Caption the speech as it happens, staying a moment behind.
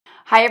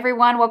Hi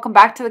everyone, welcome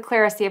back to the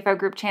Clara CFO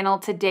Group channel.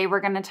 Today we're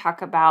going to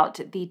talk about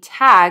the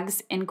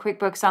tags in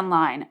QuickBooks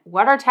Online.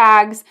 What are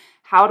tags?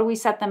 How do we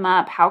set them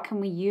up? How can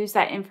we use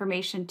that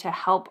information to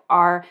help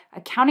our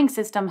accounting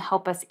system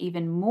help us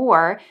even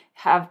more,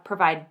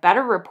 provide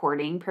better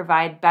reporting,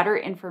 provide better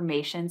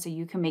information so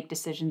you can make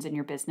decisions in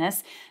your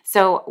business.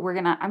 So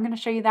I'm going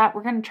to show you that.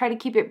 We're going to try to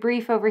keep it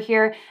brief over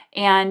here.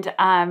 And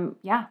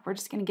we're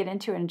just going to get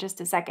into it in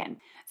just a second.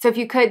 So if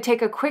you could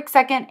take a quick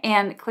second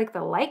and click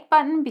the like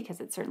button,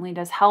 because it certainly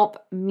does help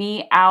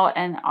me out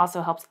and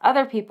also helps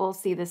other people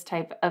see this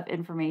type of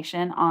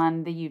information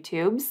on the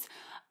YouTubes.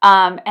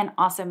 And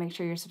also make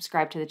sure you're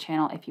subscribed to the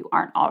channel if you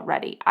aren't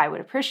already. I would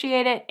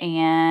appreciate it.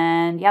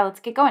 And yeah, let's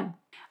get going.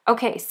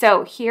 Okay,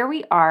 so here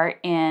we are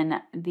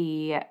in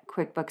the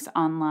QuickBooks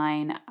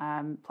Online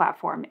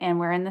platform, and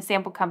we're in the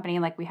sample company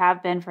like we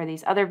have been for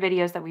these other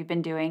videos that we've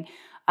been doing.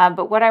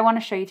 But what I want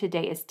to show you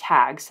today is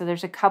tags. So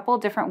there's a couple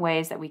different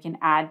ways that we can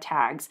add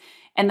tags.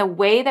 And the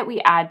way that we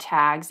add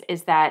tags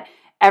is that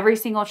every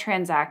single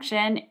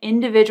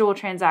individual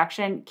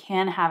transaction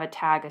can have a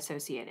tag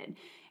associated.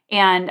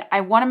 And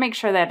I want to make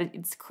sure that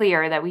it's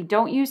clear that we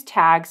don't use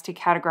tags to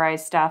categorize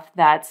stuff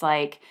that's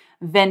like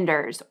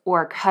vendors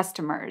or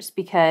customers,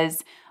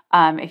 because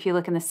if you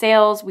look in the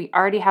sales, we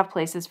already have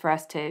places for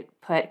us to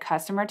put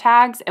customer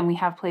tags and we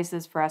have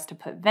places for us to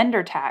put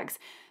vendor tags.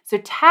 So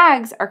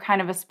tags are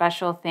kind of a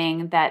special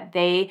thing that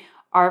they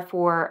are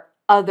for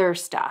other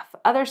stuff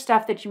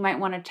that you might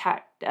want to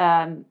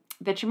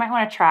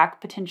track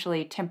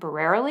potentially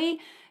temporarily.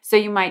 So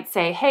you might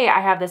say, hey,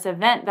 I have this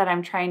event that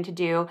I'm trying to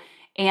do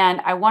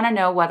and I want to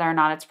know whether or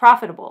not it's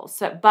profitable.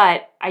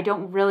 But I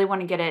don't really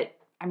want to get it.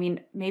 I mean,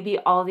 maybe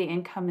all the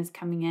income is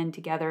coming in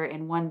together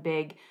in one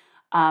big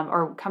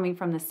or coming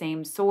from the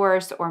same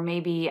source, or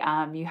maybe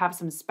you have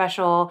some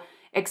special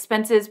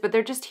expenses, but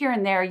they're just here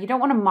and there. You don't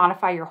want to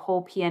modify your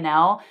whole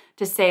P&L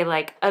to say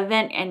like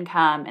event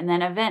income and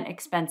then event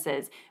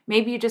expenses.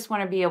 Maybe you just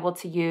want to be able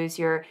to use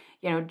your,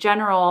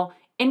 general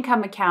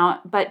income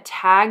account, but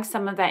tag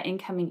some of that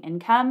incoming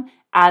income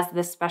as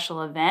the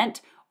special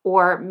event,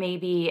 or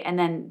maybe, and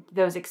then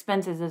those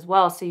expenses as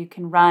well. So you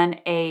can run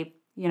a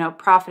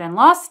profit and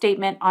loss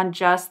statement on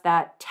just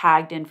that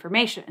tagged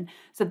information.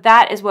 So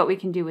that is what we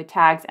can do with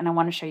tags, and I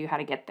want to show you how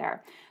to get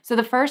there. So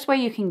the first way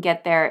you can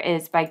get there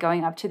is by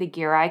going up to the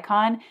gear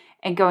icon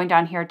and going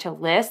down here to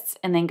lists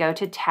and then go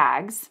to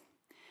tags.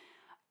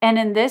 And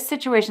in this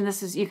situation,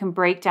 you can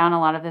break down a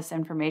lot of this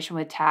information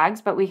with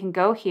tags, but we can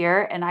go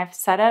here, and I've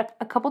set up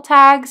a couple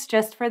tags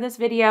just for this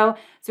video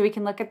so we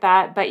can look at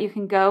that, but you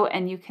can go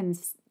and you can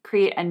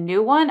create a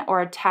new one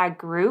or a tag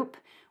group,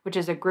 which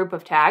is a group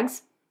of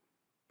tags.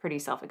 Pretty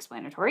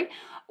self-explanatory,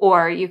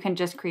 or you can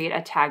just create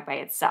a tag by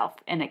itself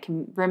and it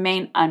can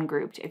remain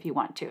ungrouped if you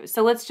want to.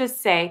 So let's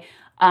just say,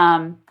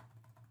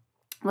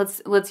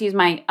 let's use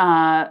my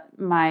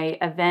my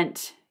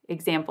event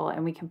example,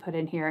 and we can put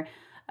in here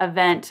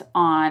event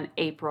on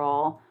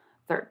April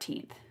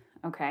 13th.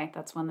 Okay,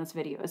 that's when this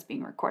video is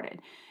being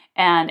recorded.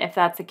 And if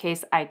that's the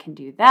case, I can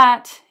do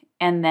that.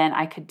 And then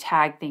I could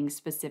tag things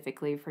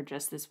specifically for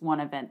just this one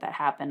event that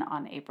happened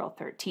on April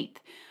 13th.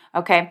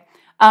 Okay,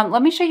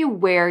 let me show you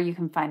where you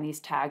can find these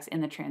tags in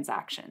the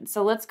transaction.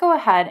 So let's go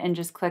ahead and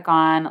just click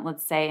on,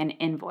 let's say, an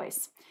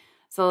invoice.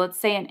 So let's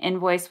say an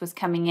invoice was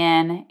coming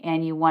in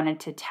and you wanted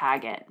to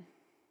tag it.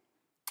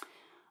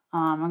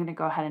 I'm going to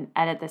go ahead and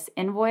edit this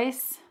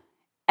invoice.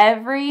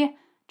 Every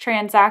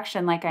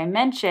transaction, like I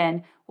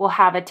mentioned, will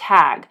have a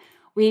tag.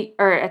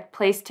 Or a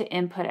place to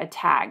input a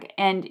tag,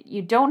 and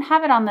you don't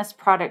have it on this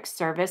product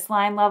service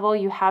line level.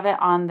 You have it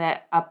on the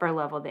upper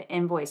level, the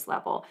invoice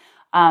level.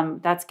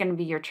 That's going to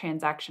be your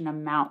transaction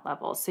amount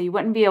level. So you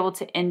wouldn't be able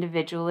to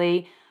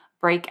individually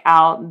break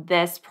out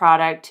this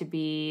product to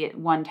be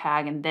one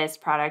tag and this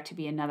product to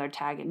be another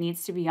tag. It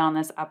needs to be on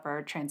this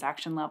upper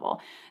transaction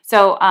level.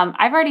 So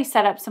I've already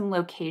set up some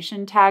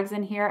location tags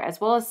in here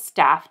as well as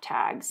staff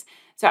tags.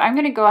 So I'm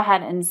going to go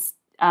ahead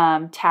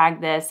and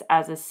tag this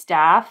as a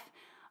staff.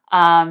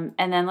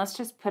 And then let's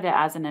just put it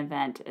as an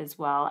event as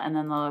well. And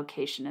then the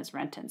location is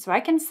Renton. So I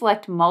can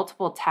select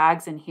multiple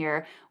tags in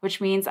here,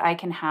 which means I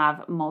can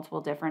have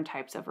multiple different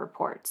types of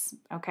reports.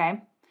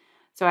 Okay.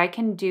 So I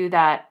can do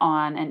that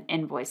on an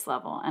invoice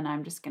level, and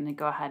I'm just going to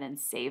go ahead and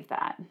save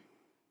that.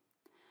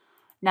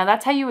 Now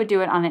that's how you would do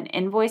it on an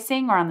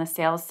invoicing or on the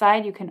sales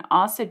side. You can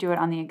also do it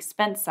on the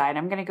expense side.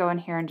 I'm going to go in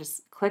here and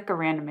just click a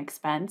random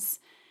expense,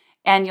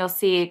 and you'll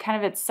see kind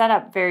of it's set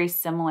up very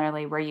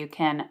similarly where you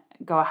can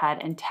go ahead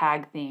and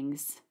tag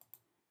things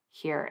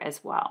here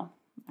as well.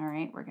 All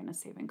right, we're going to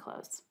save and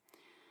close.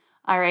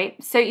 All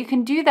right, so you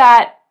can do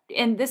that,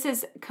 and this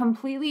is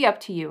completely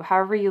up to you,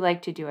 however you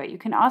like to do it. You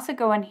can also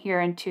go in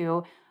here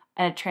into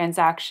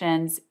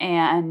transactions,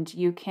 and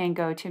you can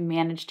go to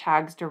manage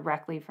tags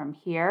directly from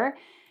here,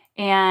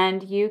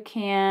 and you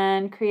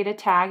can create a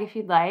tag if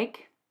you'd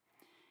like.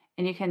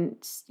 And you can,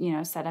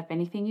 set up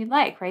anything you'd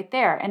like right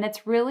there. And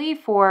it's really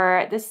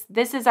for this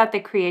is at the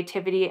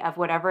creativity of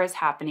whatever is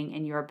happening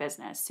in your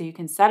business. So you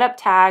can set up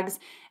tags,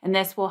 and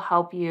this will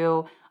help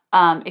you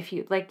If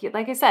you like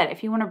I said,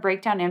 if you want to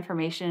break down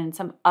information in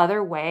some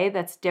other way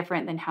that's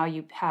different than how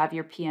you have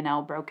your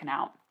P&L broken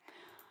out.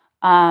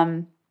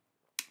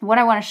 What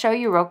I want to show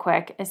you real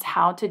quick is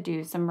how to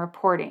do some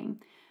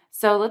reporting.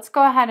 So let's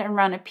go ahead and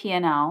run a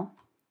P&L.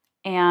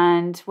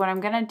 And what I'm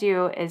going to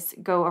do is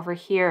go over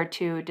here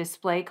to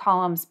display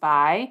columns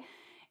by.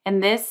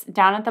 And this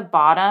down at the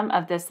bottom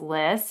of this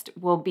list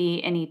will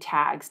be any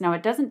tags. Now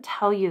it doesn't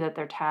tell you that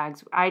they're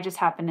tags. I just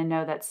happen to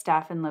know that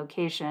staff and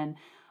location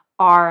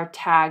are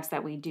tags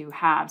that we do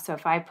have. So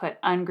if I put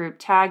ungrouped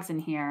tags in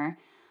here,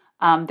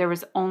 there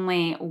was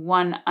only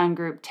one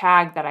ungrouped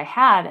tag that I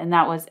had, and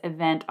that was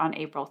event on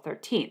April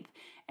 13th.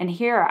 And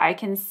here I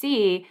can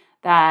see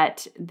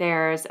that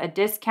there's a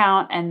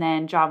discount and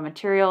then job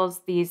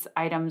materials. These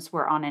items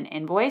were on an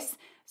invoice,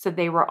 so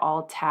they were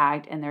all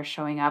tagged and they're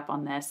showing up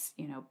on this,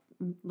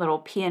 little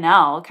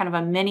P&L, kind of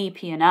a mini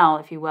P&L,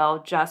 if you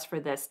will, just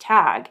for this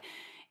tag.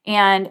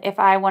 And if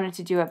I wanted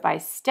to do it by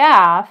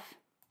staff,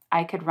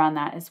 I could run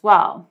that as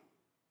well.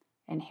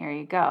 And here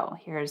you go.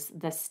 Here's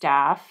the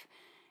staff.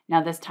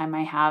 Now this time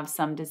I have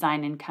some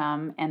design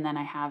income and then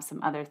I have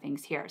some other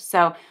things here.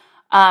 So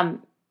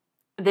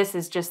this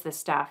is just the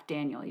staff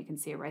Daniel. You can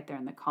see it right there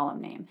in the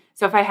column name.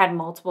 So if I had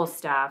multiple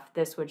staff,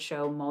 this would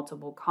show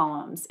multiple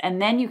columns.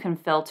 And then you can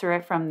filter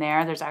it from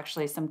there. There's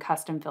actually some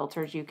custom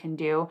filters you can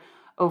do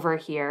over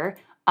here.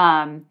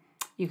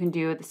 You can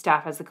do the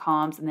staff as the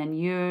columns, and then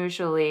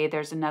usually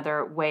there's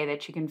another way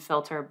that you can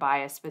filter by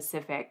a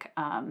specific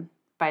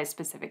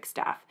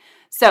staff.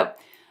 So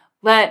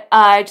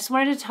I just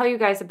wanted to tell you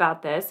guys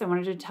about this. I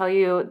wanted to tell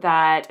you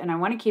that, and I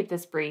want to keep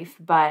this brief,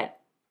 but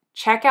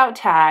check out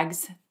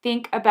tags.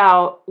 Think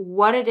about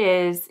what it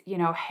is,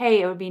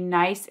 hey, it would be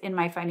nice in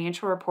my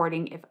financial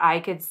reporting if I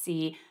could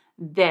see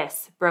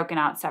this broken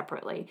out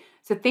separately.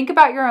 So think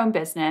about your own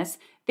business.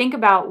 Think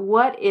about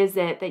what is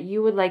it that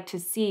you would like to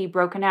see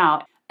broken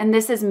out. And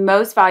this is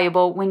most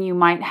valuable when you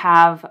might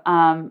have,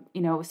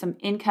 some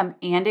income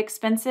and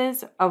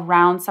expenses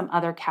around some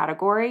other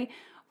category,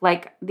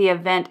 like the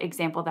event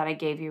example that I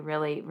gave you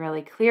really,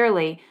 really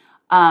clearly,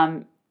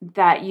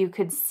 that you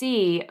could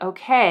see,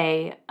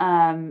 okay,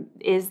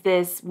 is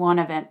this one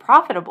event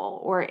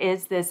profitable or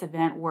is this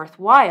event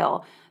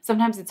worthwhile?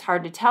 Sometimes it's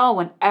hard to tell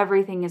when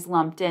everything is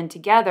lumped in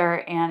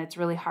together and it's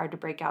really hard to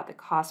break out the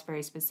cost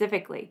very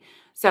specifically.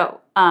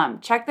 So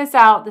check this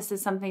out. This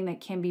is something that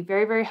can be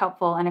very, very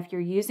helpful. And if you're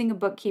using a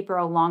bookkeeper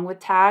along with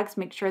tags,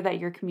 make sure that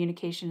your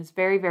communication is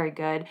very, very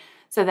good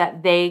so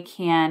that they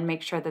can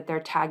make sure that they're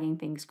tagging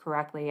things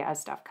correctly as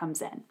stuff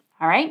comes in.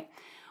 All right.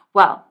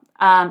 Well,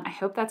 I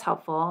hope that's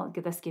helpful.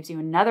 This gives you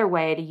another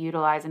way to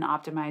utilize and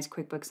optimize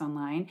QuickBooks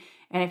Online.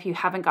 And if you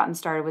haven't gotten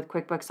started with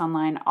QuickBooks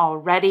Online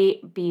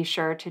already, be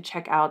sure to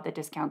check out the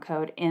discount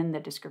code in the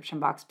description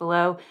box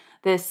below.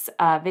 This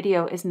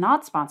video is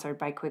not sponsored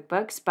by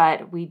QuickBooks,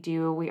 but we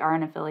are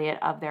an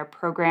affiliate of their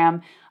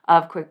program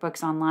of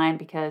QuickBooks Online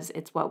because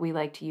it's what we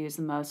like to use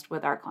the most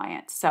with our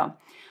clients. So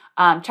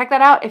check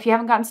that out. If you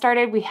haven't gotten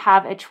started, we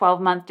have a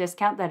 12-month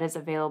discount that is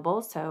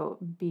available. So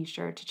be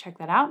sure to check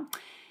that out.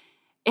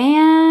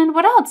 And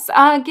what else?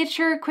 Get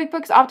your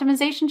QuickBooks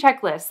optimization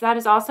checklist. That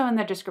is also in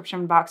the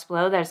description box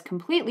below. That is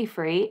completely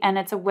free, and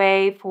it's a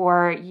way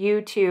for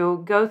you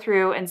to go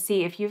through and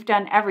see if you've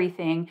done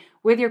everything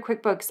with your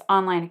QuickBooks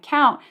Online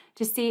account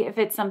to see if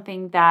it's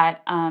something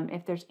that,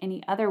 if there's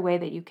any other way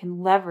that you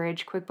can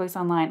leverage QuickBooks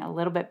Online a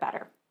little bit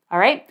better. All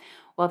right?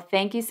 Well,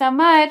 thank you so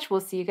much. We'll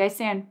see you guys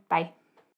soon. Bye.